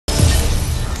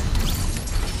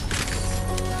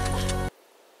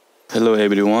Hello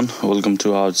everyone, welcome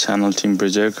to our channel Team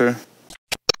Berserker.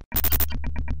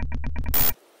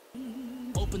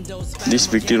 This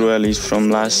victory royale is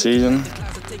from last season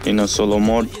in a solo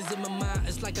mode.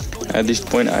 At this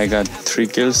point I got 3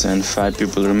 kills and 5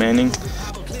 people remaining.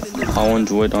 I want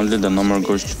to wait until the number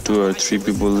goes to 2 or 3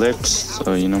 people left,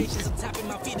 so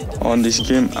on this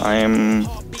game I am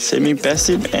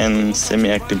semi-passive and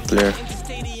semi-active player.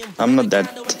 I'm not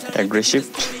that aggressive,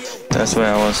 that's why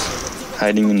I was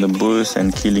hiding in the bush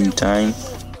and killing time,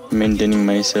 maintaining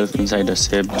myself inside a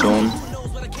safe zone.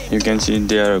 You can see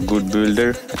they are a good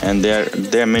builder and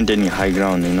they are maintaining high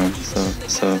ground,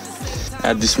 So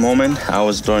at this moment I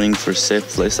was running for safe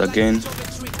place again.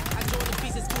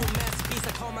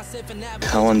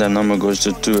 I want that number goes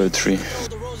to 2 or 3.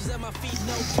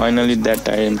 Finally that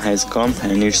time has come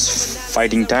and it's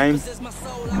fighting time.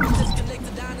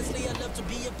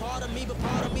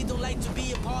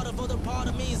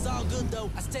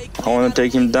 I want to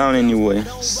take him down anyway,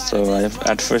 so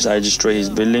at first I destroy his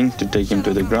building to take him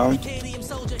to the ground.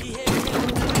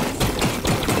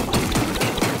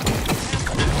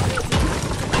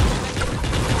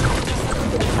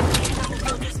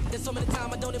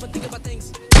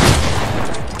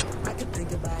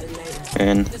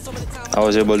 And I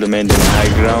was able to maintain high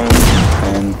ground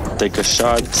and take a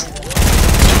shot.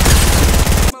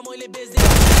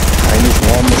 I need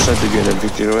one more shot to get a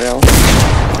victory royale,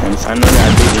 and finally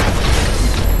I did it.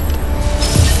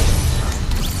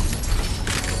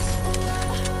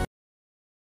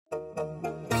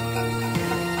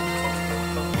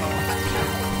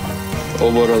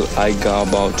 Overall I got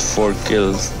about 4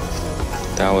 kills.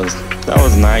 That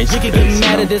was nice. You can get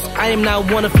mad at this, I am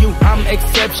not one of you. I'm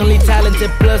exceptionally talented,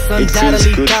 plus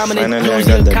undoubtedly dominant. Use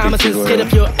your common sense, get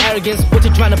up your arrogance. What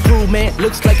you trying to prove, man?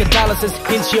 Looks like a dollar since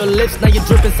pinch your lips. Now you're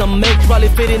dripping some milk, probably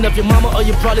fitting up your mama, or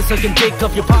you probably sucking dick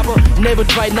off your papa. Never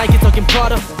tried Nike, talking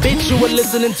Prada. Bitch, you were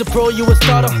listening to Pro, you a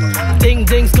starter. Ding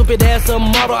ding, stupid ass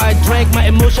tomorrow. I drank my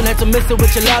emotion, had to mix it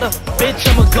with your ladder. Bitch,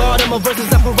 I'm a god, I'm a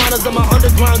versus, I'm piranhas, I'm an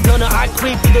underground gunner. I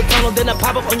creep through the tunnel, then I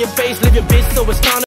pop up on your face, leave your bitch so astonished.